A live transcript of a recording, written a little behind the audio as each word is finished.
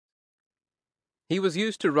He was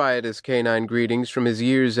used to riotous canine greetings from his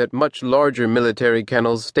years at much larger military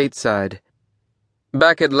kennels stateside.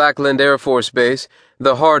 Back at Lackland Air Force Base,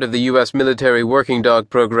 the heart of the U.S. military working dog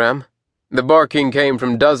program, the barking came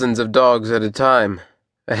from dozens of dogs at a time,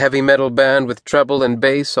 a heavy metal band with treble and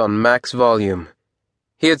bass on max volume.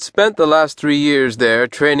 He had spent the last 3 years there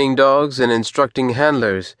training dogs and instructing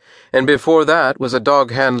handlers, and before that was a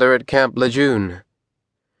dog handler at Camp Lejeune.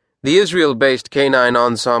 The Israel-based canine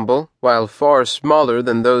ensemble, while far smaller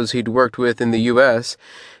than those he'd worked with in the U.S.,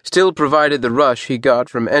 still provided the rush he got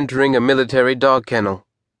from entering a military dog kennel.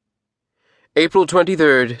 April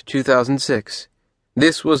 23, 2006.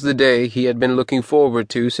 This was the day he had been looking forward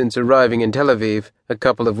to since arriving in Tel Aviv a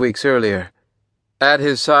couple of weeks earlier. At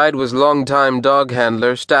his side was longtime dog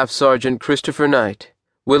handler Staff Sergeant Christopher Knight,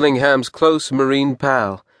 Willingham's close Marine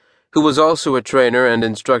pal, who was also a trainer and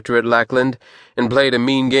instructor at Lackland and played a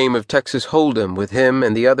mean game of Texas Hold'em with him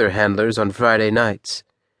and the other handlers on Friday nights.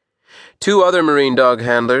 2 other Marine dog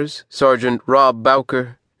handlers, Sergeant Rob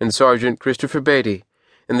Bowker and Sergeant Christopher Beatty,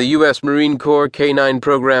 and the U.S. Marine Corps Canine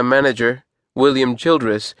Program Manager, William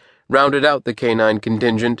Childress, rounded out the canine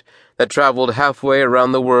contingent that traveled halfway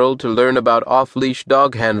around the world to learn about off-leash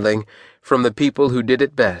dog handling from the people who did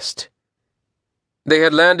it best. They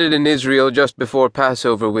had landed in Israel just before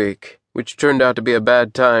Passover week, which turned out to be a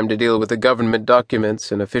bad time to deal with the government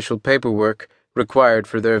documents and official paperwork required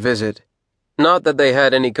for their visit. Not that they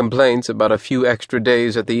had any complaints about a few extra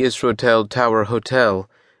days at the Israel Tower Hotel,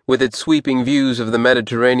 with its sweeping views of the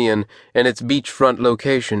Mediterranean and its beachfront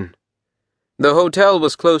location. The hotel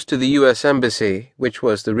was close to the U.S. Embassy, which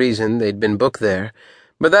was the reason they'd been booked there,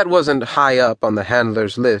 but that wasn't high up on the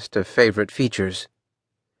handler's list of favorite features.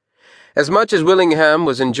 As much as Willingham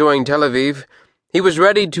was enjoying Tel Aviv, he was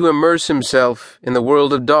ready to immerse himself in the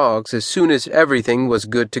world of dogs as soon as everything was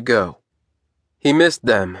good to go. He missed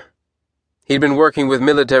them. He'd been working with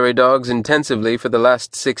military dogs intensively for the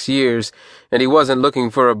last 6 years, and he wasn't looking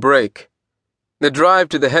for a break. The drive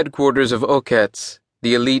to the headquarters of Oketz,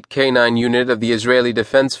 the elite canine unit of the Israeli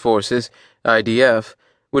Defense Forces, IDF,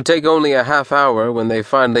 would take only a half hour when they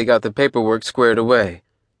finally got the paperwork squared away.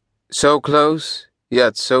 So close,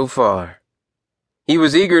 yet so far. He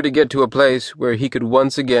was eager to get to a place where he could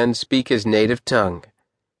once again speak his native tongue.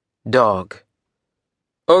 Dog.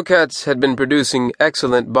 Oketz had been producing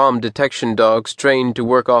excellent bomb detection dogs trained to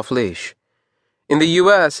work off-leash. In the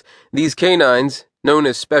U.S., these canines, known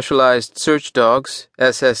as Specialized Search Dogs,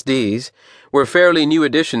 SSDs, were fairly new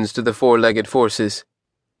additions to the four-legged forces.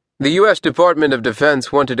 The U.S. Department of Defense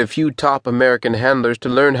wanted a few top American handlers to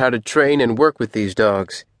learn how to train and work with these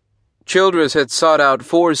dogs. Childress had sought out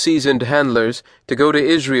 4 seasoned handlers to go to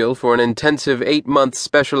Israel for an intensive 8-month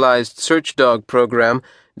specialized search dog program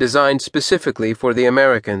designed specifically for the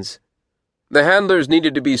Americans. The handlers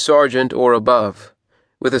needed to be sergeant or above,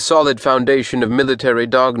 with a solid foundation of military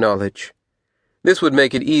dog knowledge. This would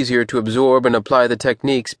make it easier to absorb and apply the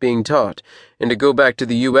techniques being taught and to go back to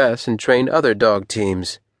the U.S. and train other dog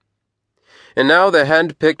teams. And now the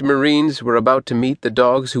hand-picked Marines were about to meet the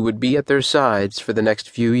dogs who would be at their sides for the next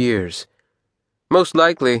few years. Most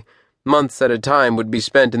likely, months at a time would be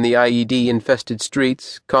spent in the IED-infested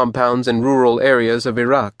streets, compounds, and rural areas of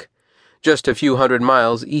Iraq, just a few hundred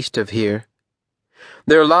miles east of here.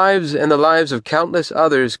 Their lives and the lives of countless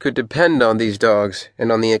others could depend on these dogs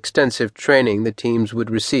and on the extensive training the teams would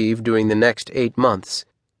receive during the next 8 months.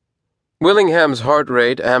 Willingham's heart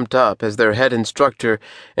rate amped up as their head instructor,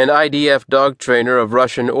 an IDF dog trainer of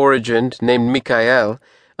Russian origin named Mikhail,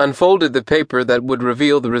 unfolded the paper that would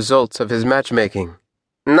reveal the results of his matchmaking.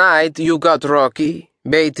 Knight, you got Rocky.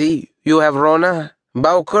 Beatty, you have Rona.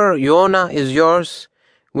 Bowker, Yona is yours.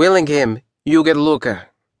 Willingham, you get Luca.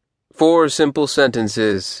 4 simple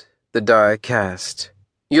sentences, the die cast.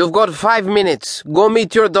 You've got 5 minutes. Go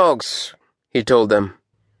meet your dogs, he told them.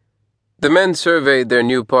 The men surveyed their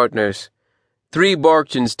new partners. 3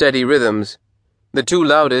 barked in steady rhythms. The 2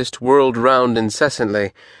 loudest whirled round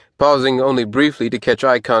incessantly, pausing only briefly to catch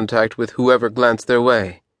eye contact with whoever glanced their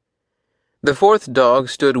way. The 4th dog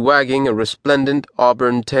stood wagging a resplendent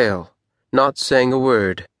auburn tail, not saying a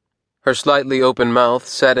word. Her slightly open mouth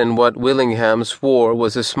set in what Willingham swore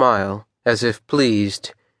was a smile, as if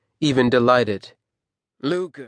pleased, even delighted. Luca.